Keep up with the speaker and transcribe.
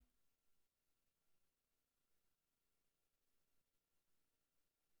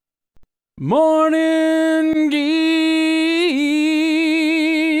Morning Geeks!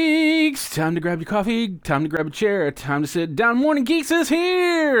 Time to grab your coffee, time to grab a chair, time to sit down. Morning Geeks is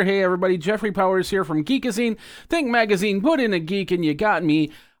here! Hey everybody, Jeffrey Powers here from Geekazine. Think Magazine, put in a geek and you got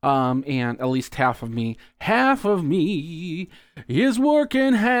me. And at least half of me is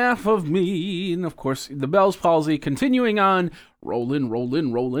working, half of me. And of course, the Bell's Palsy continuing on.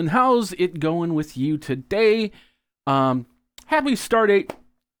 Rollin'. How's it going with you today? Happy Stardate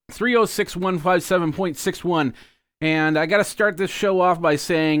 306-157.61. And I got to start this show off by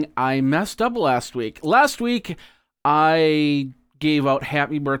saying I messed up last week. Last week, I gave out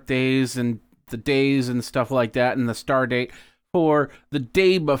happy birthdays and the days and stuff like that and the star date for the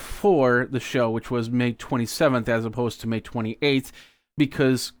day before the show, which was May 27th as opposed to May 28th,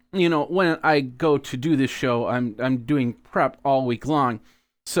 because, you know, when I go to do this show, I'm doing prep all week long.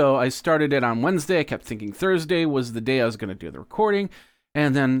 So I started it on Wednesday. I kept thinking Thursday was the day I was going to do the recording.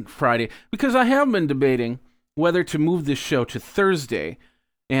 And then Friday, because I have been debating whether to move this show to Thursday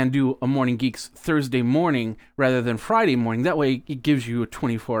and do a Morning Geeks Thursday morning rather than Friday morning. That way it gives you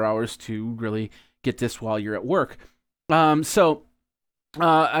 24 hours to really get this while you're at work. So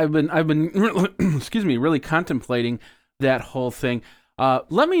I've been really contemplating that whole thing.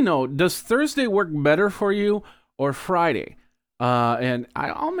 Let me know, does Thursday work better for you or Friday? And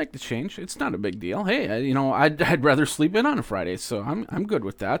I'll make the change. It's not a big deal. Hey, I'd rather sleep in on a Friday, so I'm good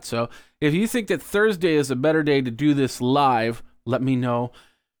with that. So if you think that Thursday is a better day to do this live, let me know.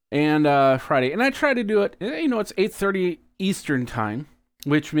 And Friday, and I try to do it. It's 8:30 Eastern time,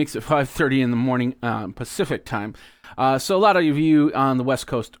 which makes it 5:30 in the morning Pacific time. So a lot of you on the West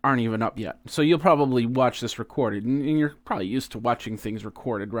Coast aren't even up yet. So you'll probably watch this recorded, and you're probably used to watching things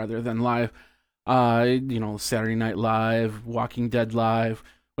recorded rather than live. Saturday Night Live, Walking Dead Live.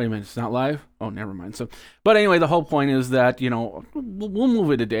 Wait a minute, it's not live? Oh, never mind. So, but anyway, the whole point is that, we'll move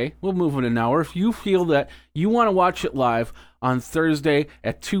it a day. We'll move it an hour. If you feel that you want to watch it live on Thursday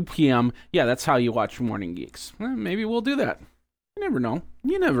at 2 p.m., yeah, that's how you watch Morning Geeks. Maybe we'll do that. You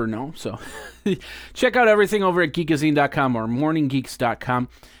never know. So check out everything over at geekazine.com or morninggeeks.com.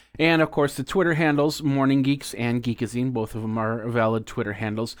 And, of course, the Twitter handles, Morning Geeks and Geekazine. Both of them are valid Twitter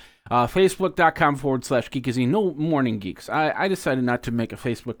handles. Facebook.com/Geekazine. No Morning Geeks. I decided not to make a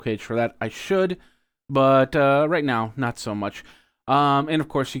Facebook page for that. I should, but right now, not so much. And, of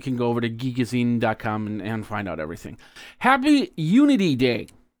course, you can go over to geekazine.com and find out everything. Happy Unity Day.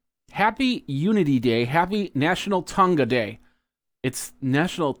 Happy Unity Day. Happy National Tonga Day. It's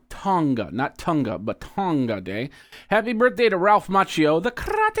National Tonga, not Tonga, but Tonga Day. Happy birthday to Ralph Macchio, the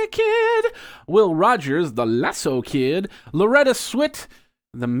Karate Kid, Will Rogers, the Lasso Kid, Loretta Swit,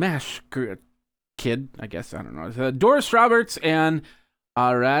 the MASH Kid, I guess, I don't know, Doris Roberts, and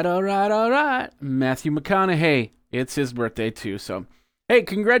all right, Matthew McConaughey. It's his birthday, too, so, hey,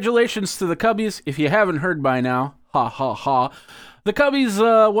 congratulations to the Cubbies, if you haven't heard by now, ha, ha, ha. The Cubbies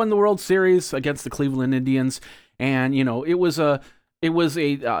won the World Series against the Cleveland Indians. And, it was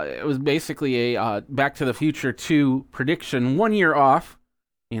basically a Back to the Future 2 prediction, 1 year off,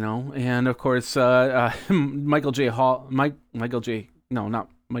 and of course, Michael J.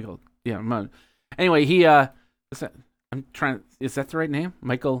 Anyway, he, is that the right name?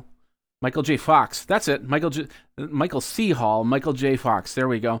 Michael J. Fox. That's it. Michael C. Hall, Michael J. Fox. There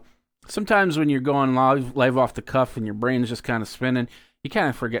we go. Sometimes when you're going live off the cuff and your brain's just kind of spinning, you kind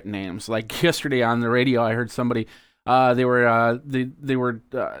of forget names. Like yesterday on the radio, I heard somebody. They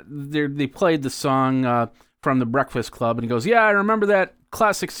played the song from the Breakfast Club, and he goes, "Yeah, I remember that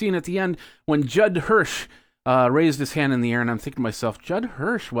classic scene at the end when Judd Hirsch raised his hand in the air." And I'm thinking to myself, Judd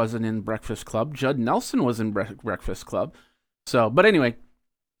Hirsch wasn't in Breakfast Club. Judd Nelson was in Breakfast Club. So, but anyway,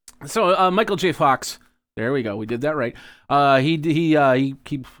 Michael J. Fox. There we go. We did that right. He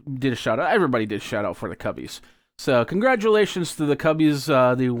did a shout out. Everybody did a shout out for the Cubbies. So congratulations to the Cubbies.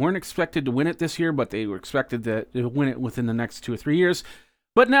 They weren't expected to win it this year, but they were expected to win it within the next 2 or 3 years.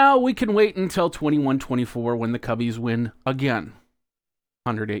 But now we can wait until 21-24 when the Cubbies win again.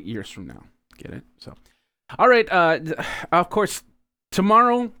 108 years from now. Get it? So, all right. Of course,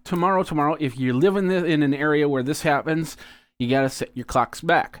 tomorrow, if you live in an area where this happens, you got to set your clocks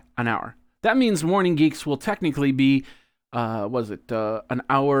back an hour. That means Morning Geeks will technically be, an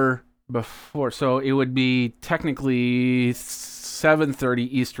hour before, so it would be technically 7:30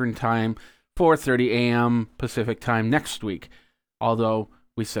 Eastern time, 4:30 a.m. Pacific time next week, although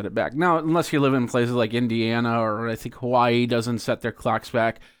we set it back. Now, unless you live in places like Indiana or I think Hawaii doesn't set their clocks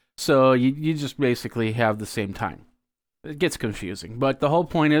back, so you just basically have the same time. It gets confusing, but the whole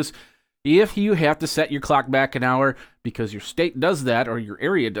point is, if you have to set your clock back an hour because your state does that or your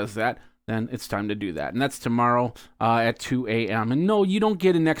area does that, then it's time to do that. And that's tomorrow at 2 a.m. And no, you don't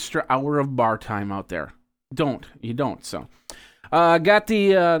get an extra hour of bar time out there. You don't. So,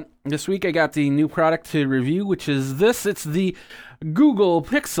 this week I got the new product to review, which is this. It's the Google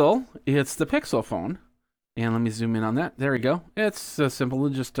Pixel. It's the Pixel phone. And let me zoom in on that. There we go. It's simple.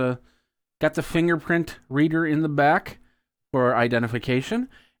 Just got the fingerprint reader in the back for identification.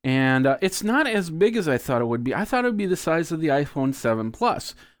 And it's not as big as I thought it would be. I thought it would be the size of the iPhone 7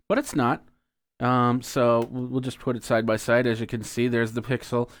 Plus, but it's not. So we'll just put it side by side. As you can see, there's the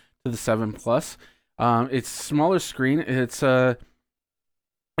Pixel to the 7 Plus. It's smaller screen. It's not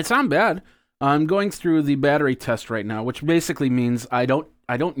bad. I'm going through the battery test right now, which basically means I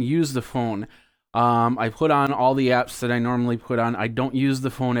don't use the phone. I put on all the apps that I normally put on. I don't use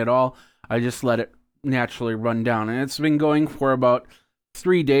the phone at all. I just let it naturally run down, and it's been going for about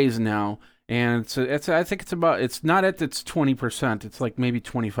 3 days now. And I think it's not at its 20%. It's like maybe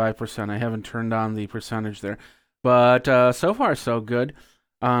 25%. I haven't turned on the percentage there, but so far so good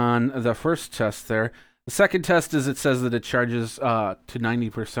on the first test there. The second test is it says that it charges to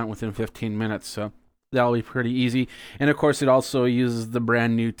 90% within 15 minutes, so that'll be pretty easy. And of course, it also uses the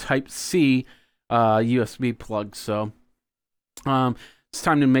brand new Type-C USB plug. So it's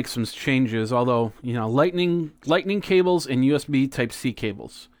time to make some changes. Although, lightning cables and USB Type-C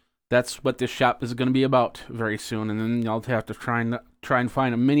cables. That's what this shop is going to be about very soon. And then I'll have to try and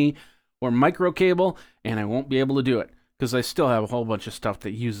find a mini or micro cable, and I won't be able to do it because I still have a whole bunch of stuff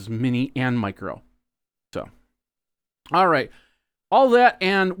that uses mini and micro. So, all right. All that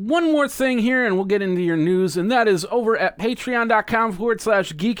and one more thing here, and we'll get into your news, and that is over at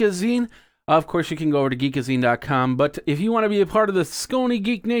patreon.com/geekazine. Of course, you can go over to geekazine.com, but if you want to be a part of the Scony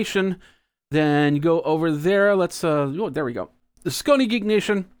Geek Nation, then you go over there. There we go. The Scony Geek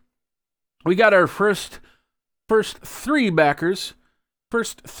Nation. We got our first three backers.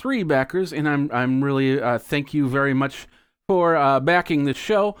 And I'm really thank you very much for backing the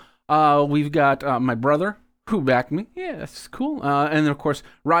show. We've got my brother who backed me. Yeah, that's cool. And then of course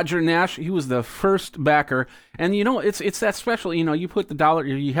Roger Nash. He was the first backer. And it's that special. You put the dollar.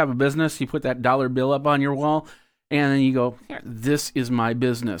 You have a business. You put that dollar bill up on your wall, and then you go, "This is my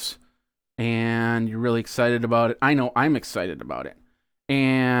business," and you're really excited about it. I know I'm excited about it.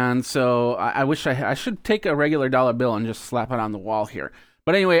 And so I wish I should take a regular dollar bill and just slap it on the wall here.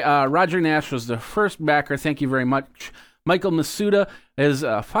 But anyway, Roger Nash was the first backer. Thank you very much. Michael Masuda is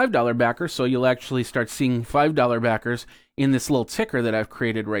a $5 backer, so you'll actually start seeing $5 backers in this little ticker that I've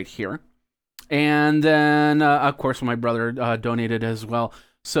created right here. And then, of course, my brother donated as well.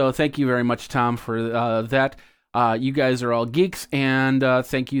 So thank you very much, Tom, for that. You guys are all geeks, and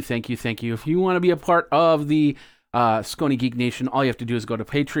thank you. If you want to be a part of the Scony Geek Nation, all you have to do is go to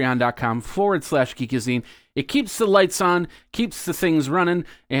patreon.com/geekazine. It keeps the lights on, keeps the things running,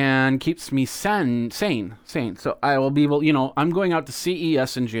 and keeps me sane. So I will be able, I'm going out to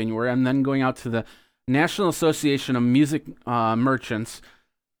CES in January. I'm then going out to the National Association of Music Merchants,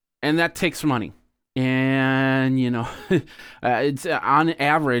 and that takes money. And, it's on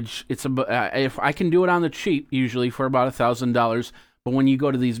average, it's if I can do it on the cheap, usually for about $1,000, but when you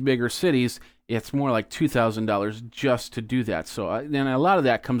go to these bigger cities, it's more like $2,000 just to do that. So then a lot of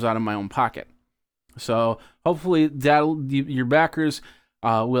that comes out of my own pocket. So hopefully your backers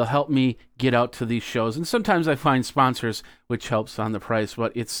will help me get out to these shows. And sometimes I find sponsors, which helps on the price,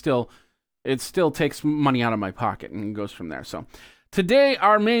 but it still takes money out of my pocket and goes from there. So today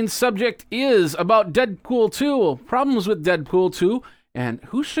our main subject is about Deadpool 2, problems with Deadpool 2, and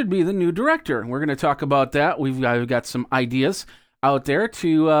who should be the new director. We're going to talk about that. We've got some ideas out there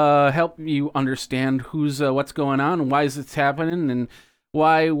to help you understand what's going on and why is it happening and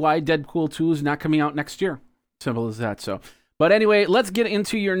why Deadpool 2 is not coming out next year. Simple as that. So, but anyway, let's get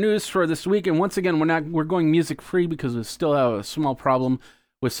into your news for this week. And once again, we're going music free because we still have a small problem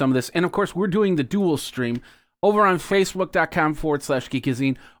with some of this. And of course, we're doing the dual stream over on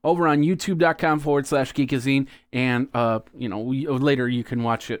Facebook.com/geekazine, over on YouTube.com/geekazine, and later you can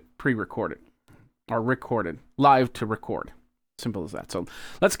watch it pre-recorded or recorded, live to record. Simple as that. So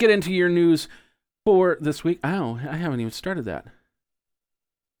let's get into your news for this week. Oh, I haven't even started that.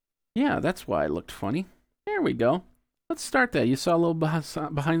 Yeah, that's why it looked funny. There we go. Let's start that. You saw a little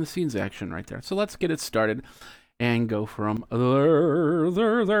behind the scenes action right there. So let's get it started and go from there.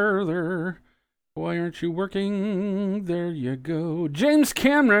 Why aren't you working? There you go. James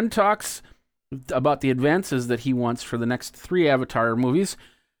Cameron talks about the advances that he wants for the next 3 Avatar movies.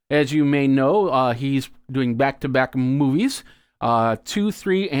 As you may know, he's doing back-to-back movies. 2,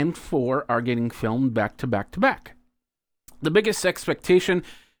 3, and 4 are getting filmed back-to-back-to-back. The biggest expectation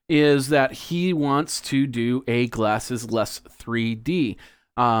is that he wants to do a glasses-less 3D.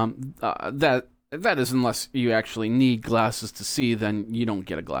 That is unless you actually need glasses to see, then you don't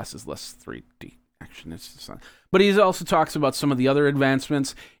get a glasses-less 3D action. It's just not. But he also talks about some of the other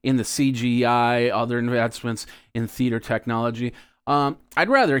advancements in the CGI, other advancements in theater technology. I'd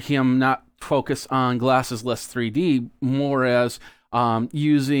rather him not focus on glasses-less 3D, more as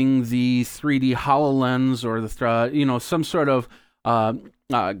using the 3D HoloLens or the some sort of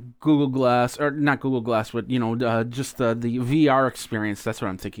Google Glass, or not Google Glass, but just the VR experience. That's what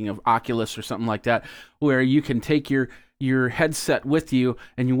I'm thinking of, Oculus or something like that, where you can take your headset with you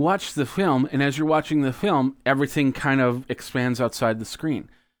and you watch the film, and as you're watching the film, everything kind of expands outside the screen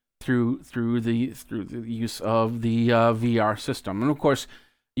through the use of the VR system. And of course,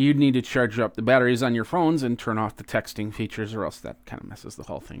 you'd need to charge up the batteries on your phones and turn off the texting features, or else that kind of messes the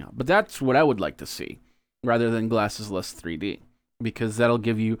whole thing up. But that's what I would like to see, rather than glasses-less 3D, because that'll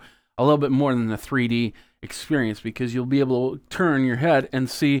give you a little bit more than a 3D experience, because you'll be able to turn your head and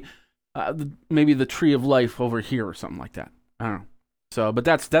see maybe the tree of life over here or something like that. I don't know. So, but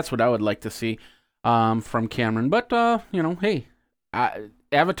that's what I would like to see from Cameron. But hey,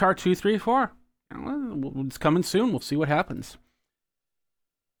 Avatar 2, 3, 4, it's coming soon. We'll see what happens.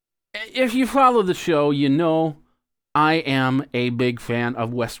 If you follow the show, you know I am a big fan of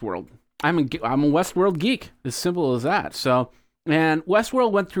Westworld. I'm a Westworld geek, as simple as that. So, and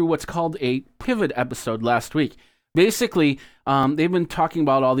Westworld went through what's called a pivot episode last week. Basically, they've been talking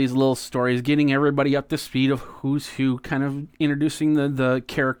about all these little stories, getting everybody up to speed of who's who, kind of introducing the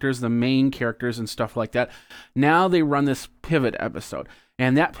characters, the main characters and stuff like that. Now they run this pivot episode.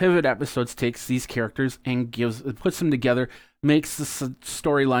 And that pivot episode takes these characters and puts them together, makes the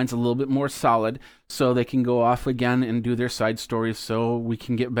storylines a little bit more solid, so they can go off again and do their side stories, so we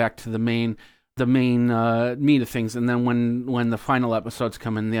can get back to the main meat of things. And then when the final episodes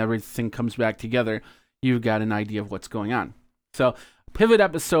come in, everything comes back together, you've got an idea of what's going on. So pivot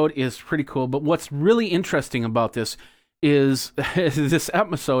episode is pretty cool. But what's really interesting about this is this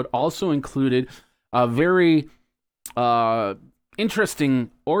episode also included a very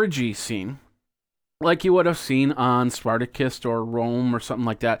interesting orgy scene, like you would have seen on Spartacus or Rome or something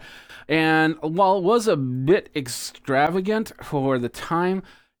like that. And while it was a bit extravagant for the time,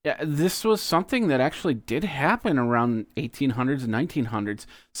 this was something that actually did happen around 1800s, 1900s,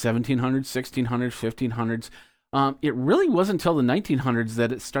 1700s, 1600s, 1500s. It really wasn't until the 1900s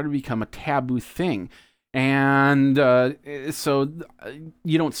that it started to become a taboo thing. And so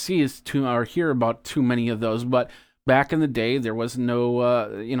you don't see or hear about too many of those, but back in the day, there was no,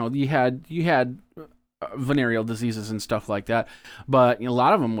 you had venereal diseases and stuff like that, but a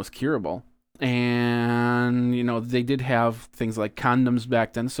lot of them was curable. And, they did have things like condoms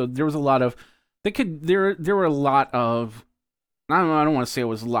back then. So there was a lot of, there were a lot of, I don't want to say it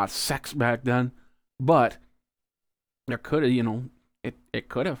was a lot of sex back then, but there could have, it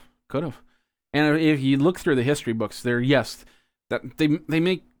could have. And if you look through the history books, that they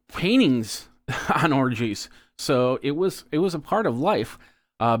make paintings on orgies. So it was a part of life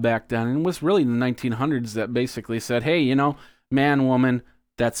back then. And it was really the 1900s that basically said, hey, man, woman,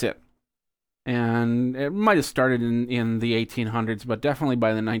 that's it. And it might have started in the 1800s, but definitely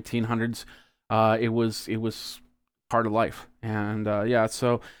by the 1900s, it was part of life. And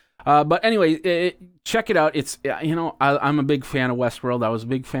but anyway, check it out. It's I'm a big fan of Westworld. I was a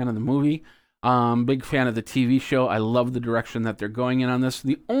big fan of the movie. Big fan of the TV show. I love the direction that they're going in on this.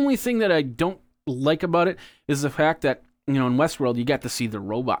 The only thing that I don't like about it is the fact that in Westworld you got to see the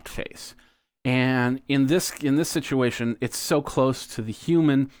robot face, and in this situation, it's so close to the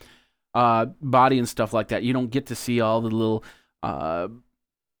human body and stuff like that. You don't get to see all the little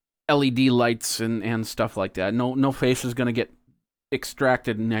LED lights and stuff like that. No face is going to get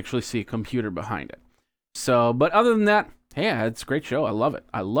extracted and actually see a computer behind it. So, but other than that, hey, it's a great show. I love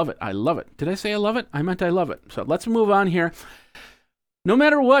it. Did I say I love it? I meant I love it. So let's move on here. No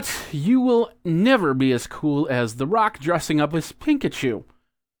matter what, you will never be as cool as The Rock dressing up as Pikachu.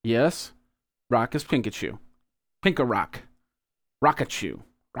 Yes, Rock is Pikachu. Pink-a-Rock. Rockachu.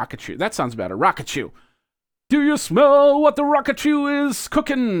 That sounds better. Rockachu. Do you smell what the Rockachu is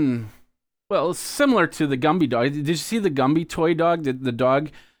cooking? Well, similar to the Gumby dog. Did you see the Gumby toy dog? The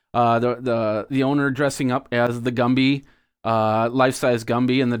dog, the owner dressing up as the Gumby, life-size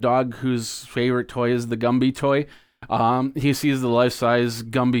Gumby, and the dog whose favorite toy is the Gumby toy. He sees the life-size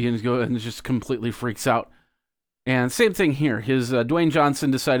Gumby and just completely freaks out. And same thing here. His Dwayne Johnson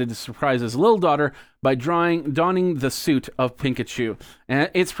decided to surprise his little daughter by donning the suit of Pikachu,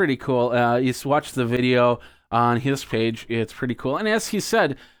 and it's pretty cool. You watch the video on his page; it's pretty cool. And as he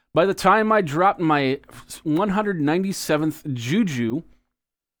said, by the time I dropped my 197th juju,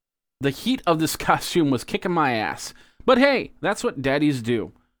 the heat of this costume was kicking my ass. But hey, that's what daddies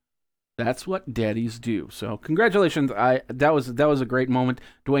do. That's what daddies do. So congratulations. That was a great moment.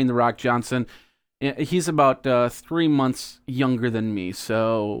 Dwayne The Rock Johnson. He's about 3 months younger than me,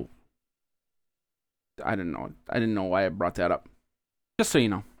 so I don't know. I didn't know why I brought that up. Just so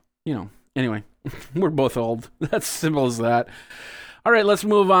you know. Anyway, we're both old. That's simple as that. All right, let's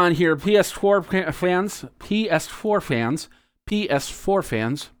move on here. PS4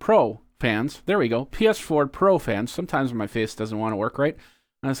 fans, Pro fans. There we go. PS4 Pro fans. Sometimes my face doesn't want to work right.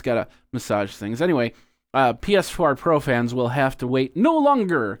 I just gotta massage things. Anyway, PS4 Pro fans will have to wait no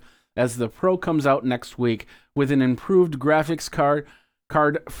longer as the Pro comes out next week with an improved graphics card,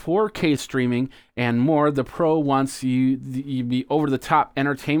 4K streaming, and more. The Pro wants you be over-the-top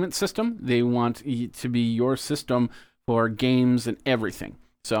entertainment system. They want to be your system for games and everything.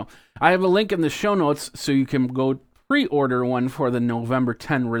 So I have a link in the show notes so you can go pre-order one for the November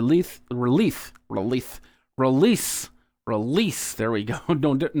 10 release. There we go.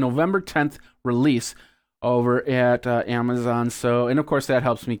 November 10th release over at Amazon. So, and of course that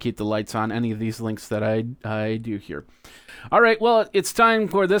helps me keep the lights on any of these links that I do here. All right, well, it's time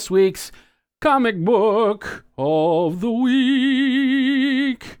for this week's comic book of the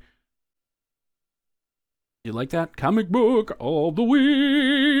week. You like that? Comic book of the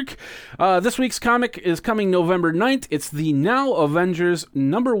week. This week's comic is coming November 9th. It's the Now Avengers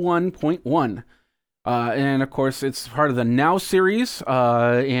number 1.1. And of course, it's part of the Now series,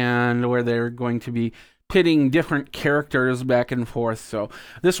 and where they're going to be pitting different characters back and forth. So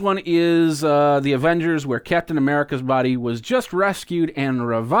this one is the Avengers, where Captain America's body was just rescued and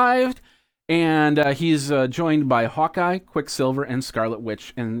revived, and he's joined by Hawkeye, Quicksilver, and Scarlet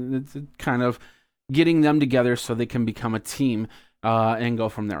Witch, and it's kind of getting them together so they can become a team and go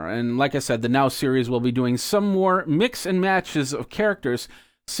from there. And like I said, the Now series will be doing some more mix and matches of characters,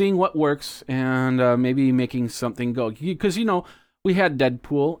 seeing what works, and maybe making something go. Because, we had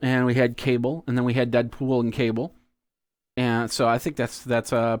Deadpool, and we had Cable, and then we had Deadpool and Cable. And so I think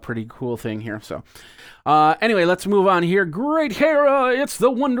that's a pretty cool thing here. So anyway, let's move on here. Great Hera! It's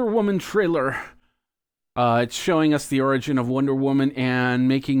the Wonder Woman trailer. It's showing us the origin of Wonder Woman and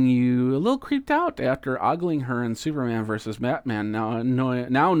making you a little creeped out after ogling her in Superman vs. Batman, now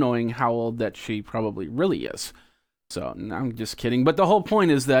knowing how old that she probably really is. So, I'm just kidding. But the whole point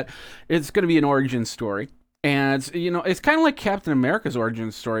is that it's going to be an origin story. And, it's kind of like Captain America's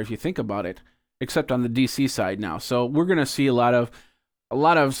origin story if you think about it, except on the DC side now. So, we're going to see a lot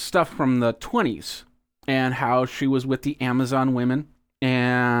of stuff from the 20s and how she was with the Amazon women,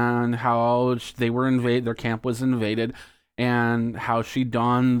 and how they were their camp was invaded, and how she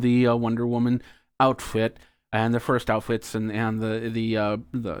donned the Wonder Woman outfit, and the first outfits, and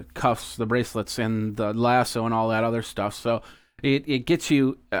the cuffs, the bracelets, and the lasso, and all that other stuff. So it gets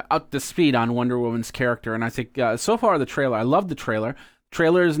you up to speed on Wonder Woman's character, and I think so far the trailer, I love the trailer.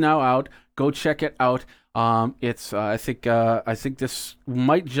 Trailer is now out. Go check it out. It's I think this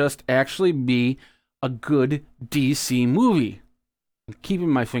might just actually be a good DC movie. Keeping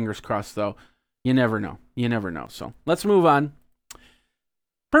my fingers crossed, though. You never know. So let's move on.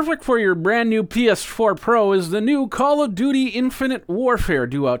 Perfect for your brand new PS4 Pro is the new Call of Duty Infinite Warfare,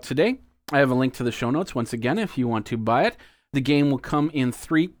 due out today. I have a link to the show notes once again if you want to buy it. The game will come in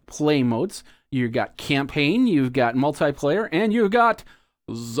 3 play modes. You've got campaign, you've got multiplayer, and you've got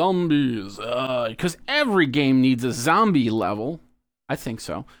zombies. Because every game needs a zombie level. I think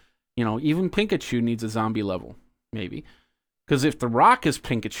so. Even Pikachu needs a zombie level, maybe. Because if The Rock is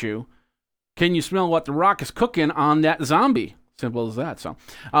Pikachu, can you smell what The Rock is cooking on that zombie? Simple as that. So,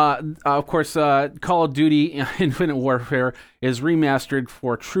 of course, Call of Duty Infinite Warfare is remastered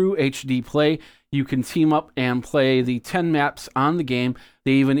for true HD play. You can team up and play the 10 maps on the game.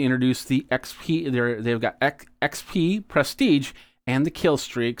 They even introduced the XP. They've got XP, Prestige, and the kill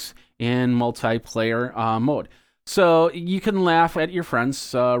streaks in multiplayer mode. So you can laugh at your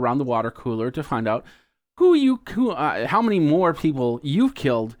friends around the water cooler to find out how many more people you've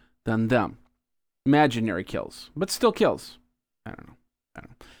killed than them. Imaginary kills, but still kills. I don't know.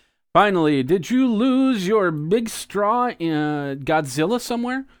 Finally, did you lose your big straw in Godzilla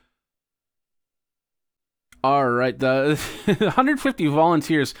somewhere? All right, the 150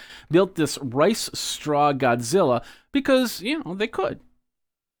 volunteers built this rice straw Godzilla because, they could.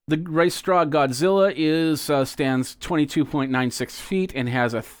 The rice straw Godzilla stands 22.96 feet and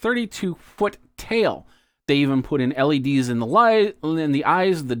has a 32-foot tail. They even put in LEDs in the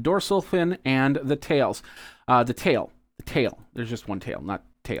eyes, the dorsal fin, and the tails. The tail. There's just one tail, not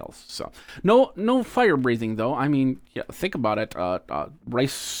tails. So no fire breathing though. I mean, think about it.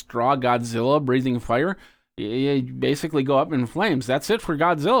 Rice straw Godzilla breathing fire. You basically go up in flames. That's it for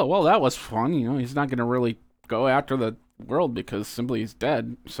Godzilla. Well, that was fun. He's not going to really go after the world because simply he's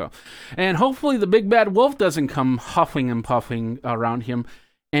dead. So, and hopefully the big bad wolf doesn't come huffing and puffing around him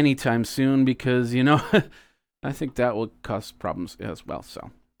anytime soon, because I think that will cause problems as well.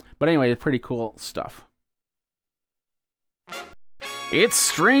 So, but anyway, it's pretty cool stuff. It's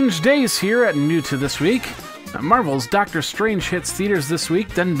strange days here at New to This Week. Marvel's Doctor Strange hits theaters this week,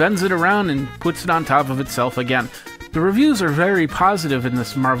 then bends it around and puts it on top of itself again. The reviews are very positive in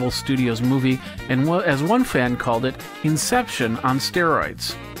this Marvel Studios movie, and as one fan called it, Inception on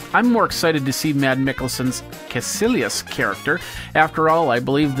steroids. I'm more excited to see Mads Mikkelsen's Caecilius character. After all, I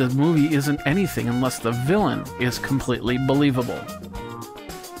believe the movie isn't anything unless the villain is completely believable.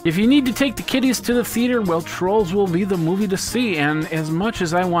 If you need to take the kiddies to the theater, well, Trolls will be the movie to see, and as much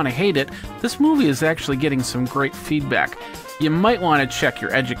as I want to hate it, this movie is actually getting some great feedback. You might want to check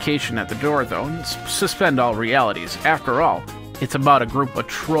your education at the door, though, and suspend all realities. After all, it's about a group of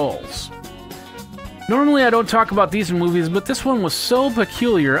trolls. Normally I don't talk about these movies, but this one was so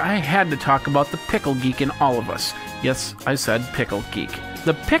peculiar I had to talk about the pickle geek in all of us. Yes, I said pickle geek.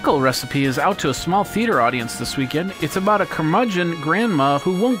 The Pickle Recipe is out to a small theater audience this weekend. It's about a curmudgeon grandma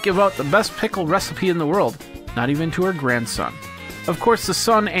who won't give out the best pickle recipe in the world, not even to her grandson. Of course, the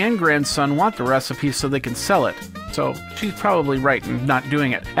son and grandson want the recipe so they can sell it. So she's probably right in not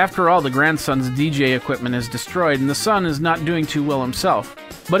doing it. After all, the grandson's DJ equipment is destroyed and the son is not doing too well himself.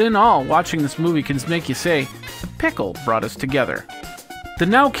 But in all, watching this movie can make you say, the pickle brought us together. The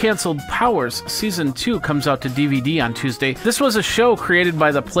now-canceled Powers Season 2 comes out to DVD on Tuesday. This was a show created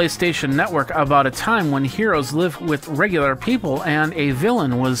by the PlayStation Network about a time when heroes live with regular people and a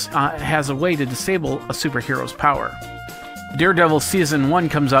villain has a way to disable a superhero's power. Daredevil Season 1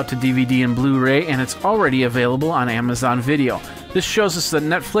 comes out to DVD and Blu-ray, and it's already available on Amazon Video. This shows us that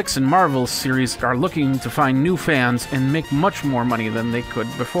Netflix and Marvel series are looking to find new fans and make much more money than they could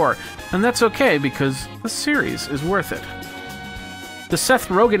before. And that's okay, because the series is worth it. The Seth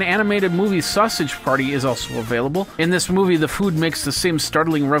Rogen animated movie Sausage Party is also available. In this movie, the food makes the same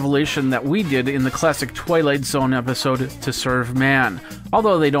startling revelation that we did in the classic Twilight Zone episode To Serve Man,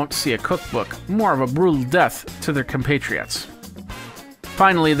 although they don't see a cookbook, more of a brutal death to their compatriots.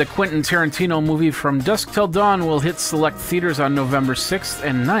 Finally, the Quentin Tarantino movie From Dusk Till Dawn will hit select theaters on November 6th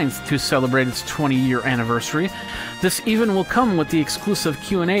and 9th to celebrate its 20-year anniversary. This even will come with the exclusive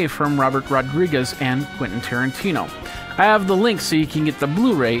Q&A from Robert Rodriguez and Quentin Tarantino. I have the link so you can get the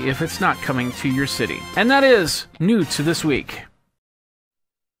Blu-ray if it's not coming to your city. And that is New to This Week.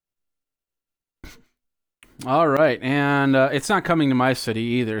 All right, and it's not coming to my city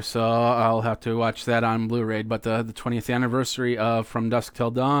either, so I'll have to watch that on Blu-ray. But the 20th anniversary of From Dusk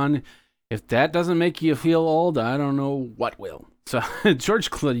Till Dawn, if that doesn't make you feel old, I don't know what will. So young George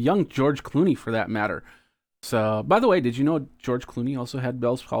Clooney, for that matter. So, by the way, did you know George Clooney also had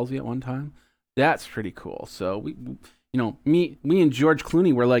Bell's palsy at one time? That's pretty cool. So me and George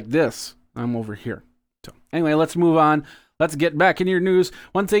Clooney were like this. I'm over here. So anyway, let's move on. Let's get back into your news.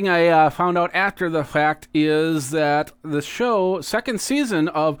 One thing I found out after the fact is that the show, second season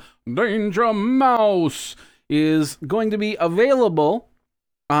of Danger Mouse, is going to be available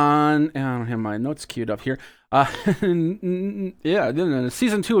on, I don't have my notes queued up here. Season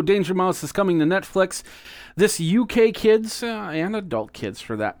 2 of Danger Mouse is coming to Netflix. This UK kids, and adult kids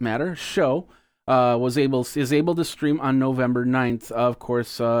for that matter, show is able to stream on November 9th. Of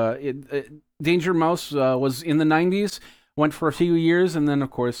course, Danger Mouse was in the 90s. Went for a few years, and then,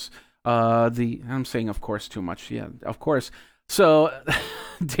 of course, I'm saying of course too much. Yeah, of course. So,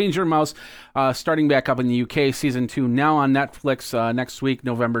 Danger Mouse starting back up in the UK, Season 2, now on Netflix next week,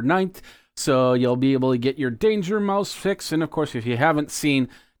 November 9th. So, you'll be able to get your Danger Mouse fix. And, of course, if you haven't seen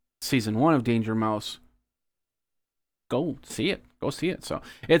Season 1 of Danger Mouse, go see it. So,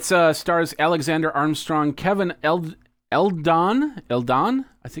 it stars Alexander Armstrong, Kevin Eldon,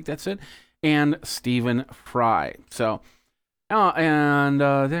 I think that's it, and Stephen Fry. So,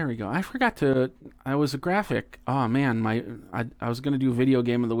 there we go. I was a graphic. Oh man, I was gonna do video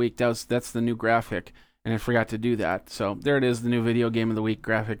game of the week. That's the new graphic, and I forgot to do that. So there it is, the new video game of the week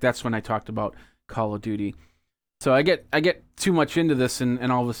graphic. That's when I talked about Call of Duty. So I get too much into this,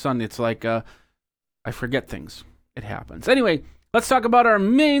 and all of a sudden it's like I forget things. It happens. Anyway, let's talk about our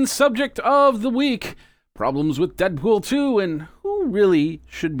main subject of the week: problems with Deadpool 2 and who really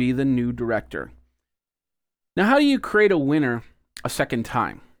should be the new director. Now, how do you create a winner a second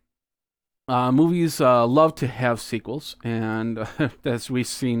time? Movies love to have sequels, and as we've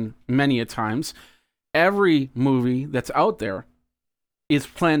seen many a times, every movie that's out there is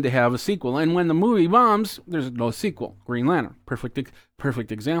planned to have a sequel. And when the movie bombs, there's no sequel. Green Lantern,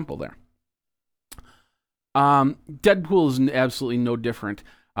 perfect example there. Deadpool is absolutely no different.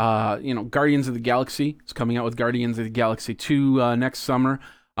 Guardians of the Galaxy is coming out with Guardians of the Galaxy 2 next summer,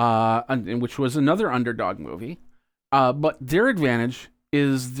 which was another underdog movie. But their advantage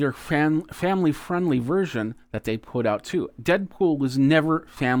is their family-friendly version that they put out too. Deadpool was never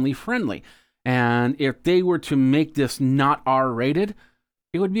family-friendly. And if they were to make this not R-rated,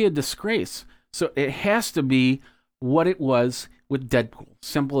 it would be a disgrace. So it has to be what it was with Deadpool.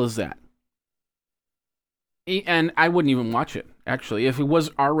 Simple as that. And I wouldn't even watch it, actually. If it was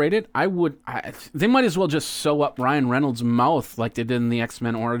R-rated, they might as well just sew up Ryan Reynolds' mouth like they did in the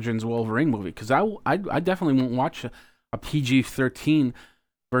X-Men Origins Wolverine movie, because I definitely won't watch a PG-13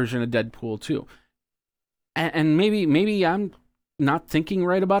 version of Deadpool 2. And maybe I'm not thinking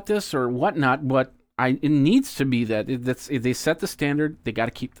right about this or whatnot, but it needs to be that. If they set the standard, they got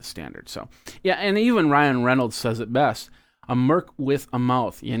to keep the standard. So, yeah, and even Ryan Reynolds says it best. A merc with a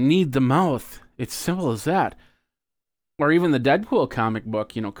mouth. You need the mouth. It's simple as that. Or even the Deadpool comic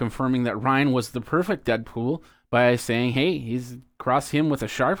book, confirming that Ryan was the perfect Deadpool by saying, hey, he's cross him with a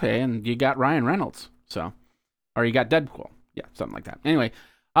Sharpay and you got Ryan Reynolds. So, or you got Deadpool. Yeah, something like that. Anyway,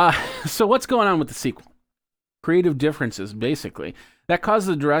 so what's going on with the sequel? Creative differences, basically. That caused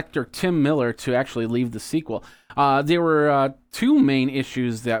the director, Tim Miller, to actually leave the sequel. There were two main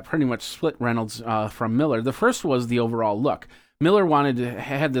issues that pretty much split Reynolds from Miller. The first was the overall look. Miller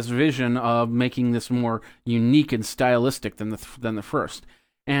had this vision of making this more unique and stylistic than the first.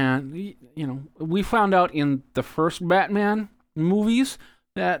 And, we found out in the first Batman movies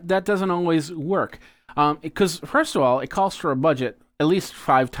that doesn't always work. Because, first of all, it calls for a budget at least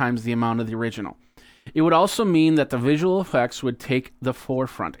 5 times the amount of the original. It would also mean that the visual effects would take the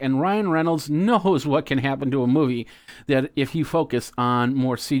forefront. And Ryan Reynolds knows what can happen to a movie that if you focus on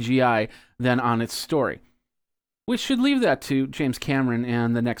more CGI than on its story. We should leave that to James Cameron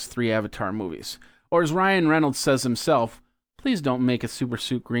and the next 3 Avatar movies. Or as Ryan Reynolds says himself, please don't make a super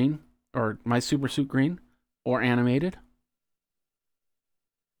suit green, or my super suit green, or animated.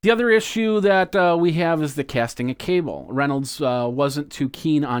 The other issue that we have is the casting of Cable. Reynolds wasn't too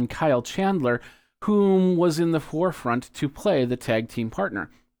keen on Kyle Chandler, whom was in the forefront to play the tag team partner.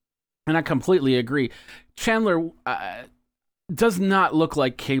 And I completely agree. Chandler does not look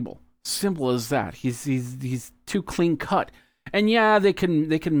like Cable. Simple as that. He's too clean cut. And yeah, they can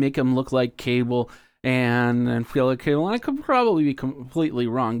make him look like Cable and feel like Cable. And I could probably be completely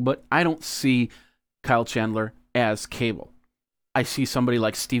wrong, but I don't see Kyle Chandler as Cable. I see somebody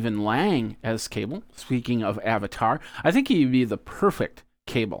like Stephen Lang as Cable. Speaking of Avatar, I think he'd be the perfect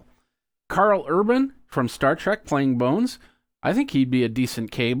Cable. Carl Urban from Star Trek playing Bones, I think he'd be a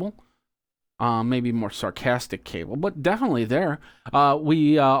decent Cable. Maybe more sarcastic Cable, but definitely there.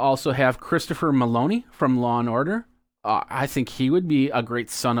 We also have Christopher Maloney from Law and Order. I think he would be a great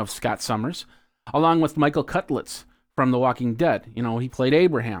son of Scott Summers, along with Michael Cutlitz from The Walking Dead. He played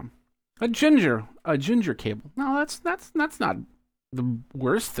Abraham, a ginger Cable. No, that's not the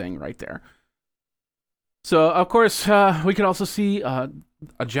worst thing right there. So of course we could also see a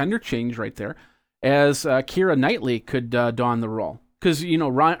gender change right there, as Keira Knightley could don the role. Because,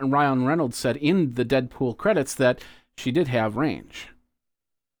 Ryan Reynolds said in the Deadpool credits that she did have range.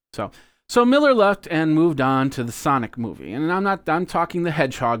 So Miller left and moved on to the Sonic movie. And I'm talking the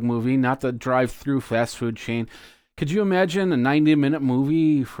Hedgehog movie, not the drive-through fast food chain. Could you imagine a 90-minute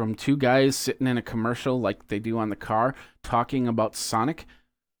movie from 2 guys sitting in a commercial like they do on the car talking about Sonic?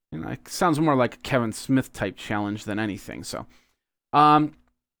 It sounds more like a Kevin Smith type challenge than anything. So,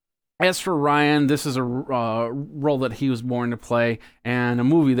 as for Ryan, this is a role that he was born to play and a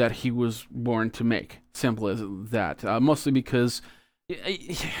movie that he was born to make. Simple as that. Mostly because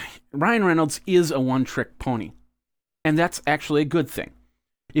Ryan Reynolds is a one-trick pony. And that's actually a good thing.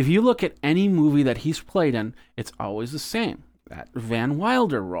 If you look at any movie that he's played in, it's always the same. That Van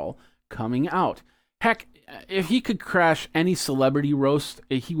Wilder role coming out. Heck, if he could crash any celebrity roast,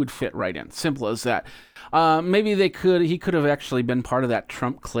 he would fit right in. Simple as that. Maybe he could have actually been part of that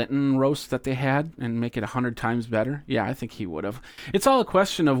Trump-Clinton roast that they had and make it 100 times better. Yeah, I think he would have. It's all a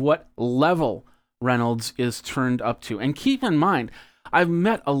question of what level Reynolds is turned up to. And keep in mind, I've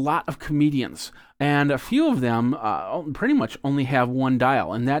met a lot of comedians, and a few of them pretty much only have one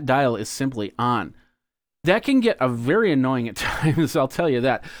dial, and that dial is simply on. That can get very annoying at times, I'll tell you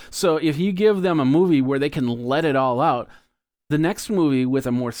that. So if you give them a movie where they can let it all out, the next movie with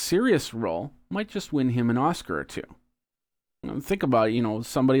a more serious role might just win him an Oscar or two. Think about it,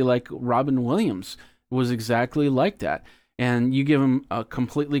 somebody like Robin Williams was exactly like that. And you give him a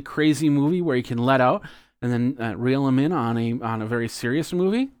completely crazy movie where he can let out and then reel him in on a very serious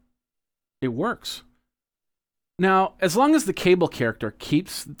movie, it works. Now, as long as the Cable character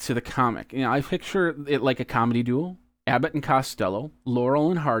keeps to the comic, I picture it like a comedy duo, Abbott and Costello,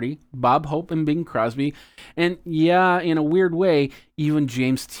 Laurel and Hardy, Bob Hope and Bing Crosby, and yeah, in a weird way, even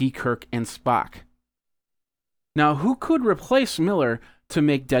James T. Kirk and Spock. Now, who could replace Miller to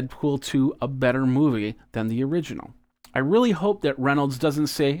make Deadpool 2 a better movie than the original? I really hope that Reynolds doesn't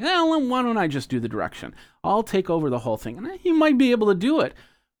say, well, why don't I just do the direction? I'll take over the whole thing. And he might be able to do it,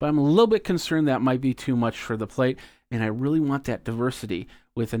 but I'm a little bit concerned that might be too much for the plate, and I really want that diversity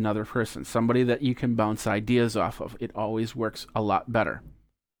with another person, somebody that you can bounce ideas off of. It always works a lot better.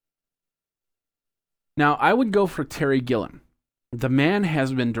 Now, I would go for Terry Gilliam. The man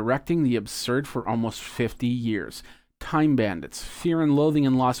has been directing the absurd for almost 50 years. Time Bandits, Fear and Loathing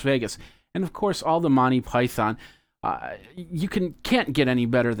in Las Vegas, and of course all the Monty Python. You can't get any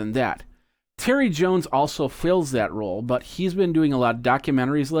better than that. Terry Jones also fills that role, but he's been doing a lot of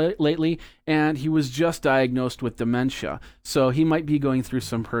documentaries lately, and he was just diagnosed with dementia, so he might be going through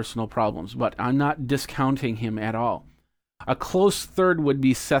some personal problems, but I'm not discounting him at all. A close third would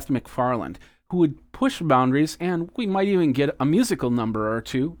be Seth MacFarlane, who would push boundaries, and we might even get a musical number or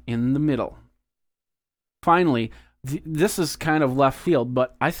two in the middle. Finally, this is kind of left field,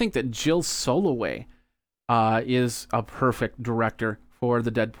 but I think that Jill Soloway is a perfect director for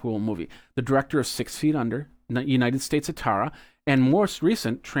the Deadpool movie. The director of 6 Feet Under, United States of Tara, and most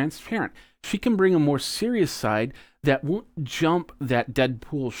recent, Transparent. She can bring a more serious side that won't jump that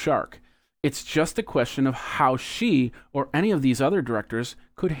Deadpool shark. It's just a question of how she or any of these other directors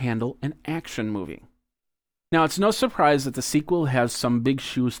could handle an action movie. Now, it's no surprise that the sequel has some big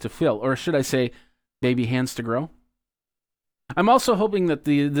shoes to fill, or should I say, baby hands to grow. I'm also hoping that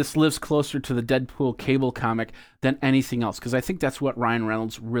this lives closer to the Deadpool cable comic than anything else, because I think that's what Ryan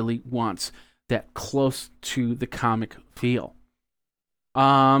Reynolds really wants, that close to the comic feel.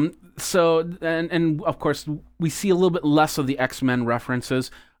 So, and of course, we see a little bit less of the X-Men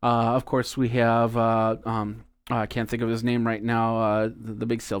references. Of course, we have, I can't think of his name right now, the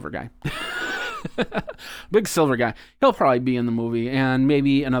big silver guy. Big silver guy. He'll probably be in the movie, and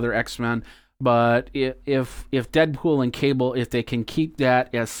maybe another X-Men. But if Deadpool and Cable, if they can keep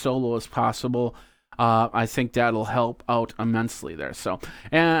that as solo as possible, I think that'll help out immensely there. So,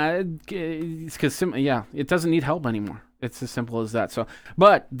 and because it doesn't need help anymore. It's as simple as that. So,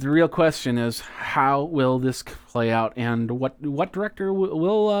 but the real question is, how will this play out, and what director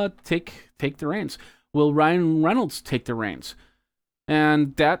will take the reins? Will Ryan Reynolds take the reins?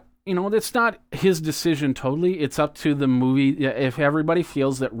 And that, it's not his decision totally. It's up to the movie. If everybody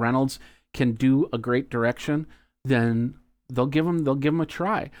feels that Reynolds can do a great direction, then they'll give him a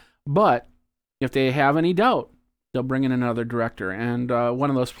try. But if they have any doubt, they'll bring in another director. And one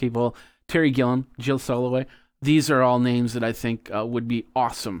of those people, Terry Gilliam, Jill Soloway, these are all names that I think would be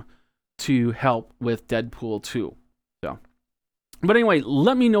awesome to help with Deadpool 2. So, but anyway,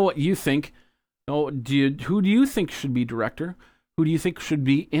 let me know what you think. Who do you think should be director? Who do you think should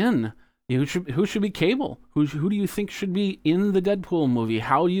be in? Who should be Cable? Who do you think should be in the Deadpool movie?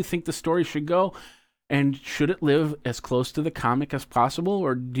 How do you think the story should go? And should it live as close to the comic as possible?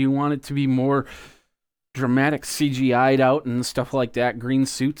 Or do you want it to be more dramatic, CGI'd out and stuff like that? Green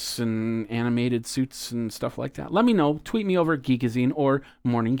suits and animated suits and stuff like that? Let me know. Tweet me over at Geekazine or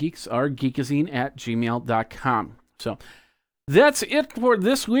Morning Geeks or geekazine@gmail.com. So that's it for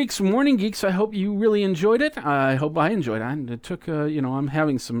this week's Morning Geeks. I hope you really enjoyed it. I hope I enjoyed it. It took, I'm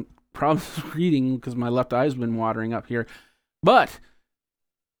having some problems reading because my left eye's been watering up here, but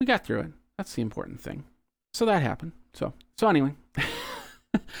we got through it. That's the important thing. So that happened. So anyway,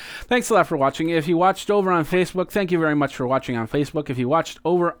 thanks a lot for watching. If you watched over on Facebook, thank you very much for watching on Facebook. If you watched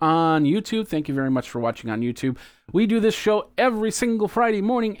over on YouTube, thank you very much for watching on YouTube. We do this show every single Friday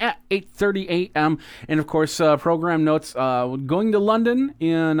morning at 8:30 a.m. And of course, program notes, going to London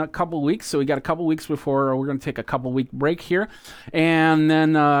in a couple weeks. So we got a couple weeks before we're going to take a couple week break here. And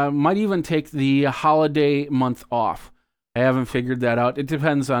then might even take the holiday month off. I haven't figured that out. It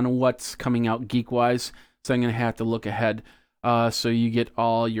depends on what's coming out geek-wise. So I'm going to have to look ahead so you get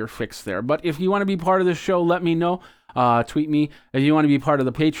all your fix there. But if you want to be part of the show, let me know. Tweet me. If you want to be part of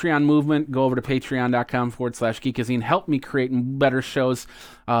the Patreon movement, go over to patreon.com/geekazine. Help me create better shows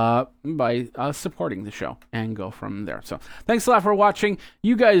by supporting the show and go from there. So thanks a lot for watching.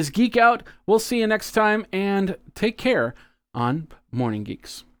 You guys geek out. We'll see you next time, and take care on Morning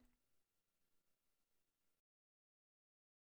Geeks.